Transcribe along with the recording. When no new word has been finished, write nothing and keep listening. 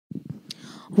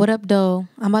What up, though?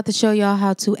 I'm about to show y'all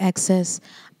how to access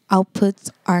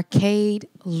Output's arcade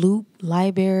loop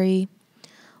library.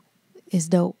 It's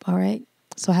dope, all right?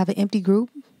 So I have an empty group,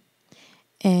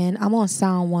 and I'm on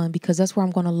sound 1 because that's where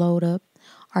I'm going to load up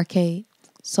arcade.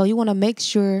 So you want to make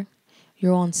sure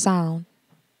you're on sound,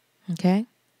 okay?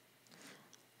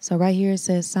 So right here it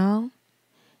says sound.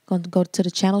 Going to go to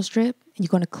the channel strip, and you're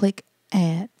going to click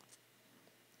add.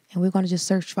 And we're going to just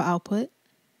search for output.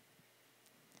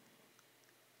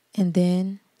 And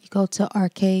then you go to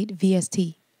arcade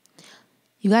VST.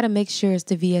 You got to make sure it's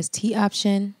the VST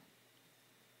option.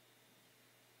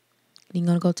 You're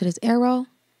going to go to this arrow,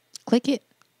 click it,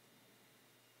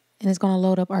 and it's going to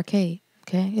load up arcade.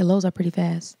 Okay, it loads up pretty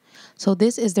fast. So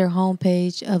this is their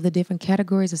homepage of the different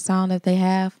categories of sound that they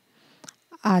have.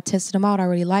 I tested them out. I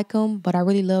really like them, but I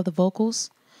really love the vocals.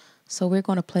 So we're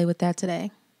going to play with that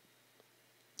today.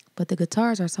 But the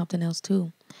guitars are something else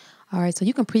too. All right, so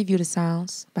you can preview the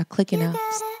sounds by clicking the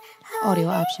audio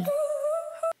option.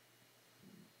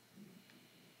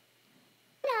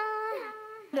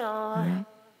 Right.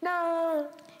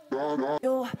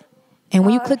 And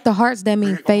when you click the hearts, that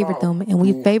means favorite them. And when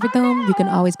you favorite them, you can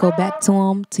always go back to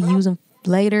them to use them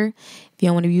later. If you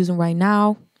don't want to use them right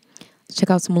now,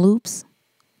 check out some loops.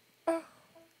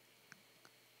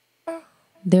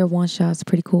 Their one shot's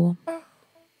pretty cool.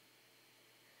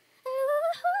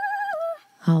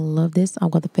 I love this. I'm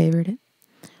going to favorite it.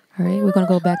 All right, we're going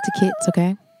to go back to kits,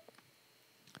 okay?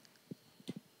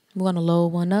 We're going to load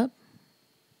one up.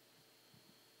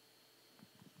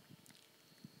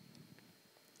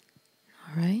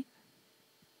 All right.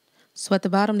 So at the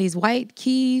bottom, these white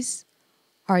keys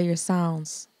are your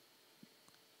sounds.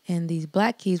 And these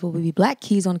black keys, what would be black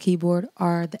keys on the keyboard,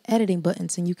 are the editing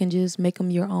buttons. And you can just make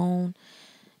them your own,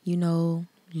 you know,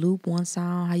 loop one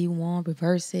sound how you want,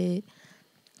 reverse it.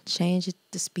 Change it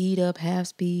to speed up, half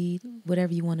speed,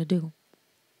 whatever you want to do.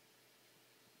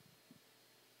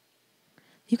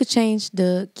 You could change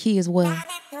the key as well.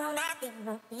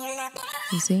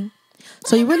 You see?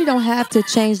 So you really don't have to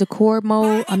change the chord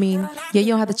mode. I mean, yeah, you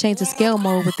don't have to change the scale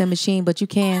mode with the machine, but you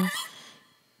can.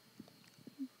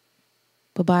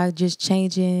 But by just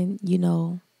changing, you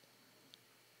know,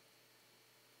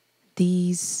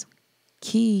 these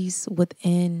keys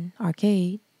within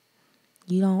arcade,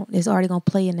 it's already going to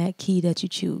play in that key that you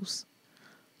choose.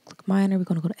 Click minor, we're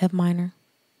going to go to F minor.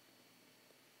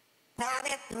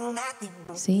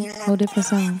 See, no different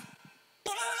sound.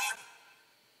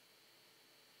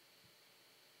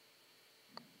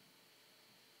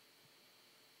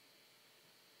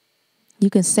 You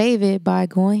can save it by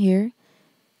going here,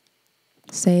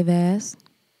 save as,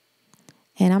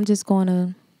 and I'm just going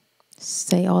to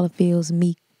say all it feels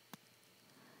Meek.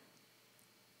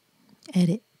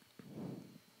 Edit.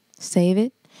 Save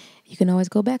it. You can always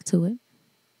go back to it.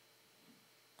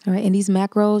 All right. In these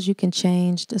macros, you can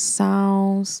change the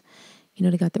sounds. You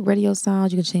know, they got the radio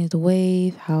sounds. You can change the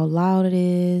wave, how loud it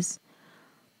is.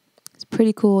 It's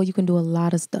pretty cool. You can do a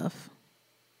lot of stuff.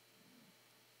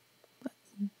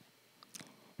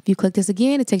 If you click this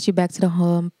again, it takes you back to the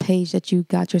home page that you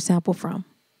got your sample from.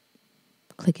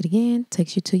 Click it again,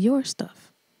 takes you to your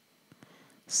stuff.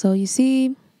 So you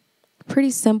see,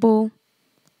 pretty simple.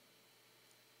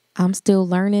 I'm still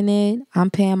learning it.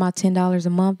 I'm paying my $10 a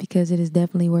month because it is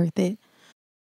definitely worth it.